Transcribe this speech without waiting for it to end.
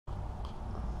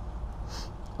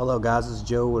Hello guys, this is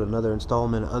Joe with another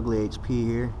installment of Ugly HP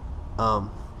here. I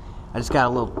just got a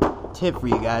little tip for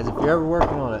you guys. If you're ever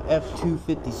working on an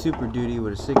F250 Super Duty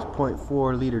with a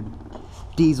 6.4 liter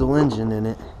diesel engine in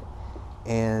it,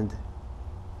 and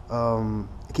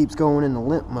it keeps going into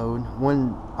limp mode,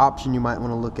 one option you might want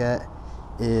to look at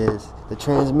is the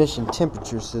transmission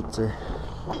temperature sensor.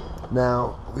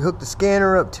 Now, we hooked the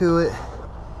scanner up to it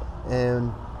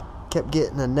and kept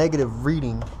getting a negative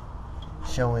reading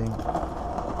showing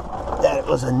that it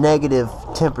was a negative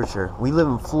temperature. We live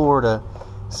in Florida,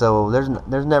 so there's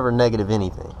never negative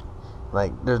anything.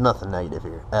 Like, there's nothing negative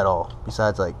here at all,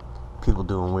 besides like people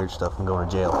doing weird stuff and going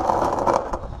to jail.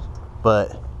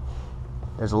 But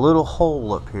there's a little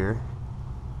hole up here,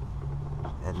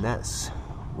 and that's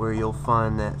where you'll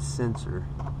find that sensor.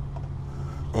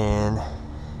 And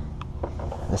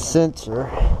the sensor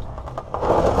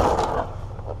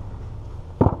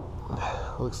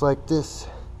looks like this.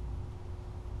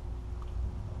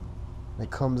 It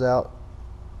comes out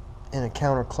in a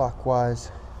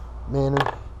counterclockwise manner,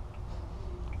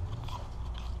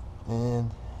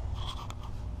 and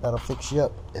that'll fix you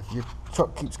up if your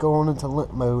truck keeps going into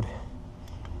limp mode.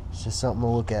 It's just something to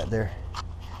look at there.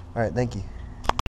 Alright, thank you.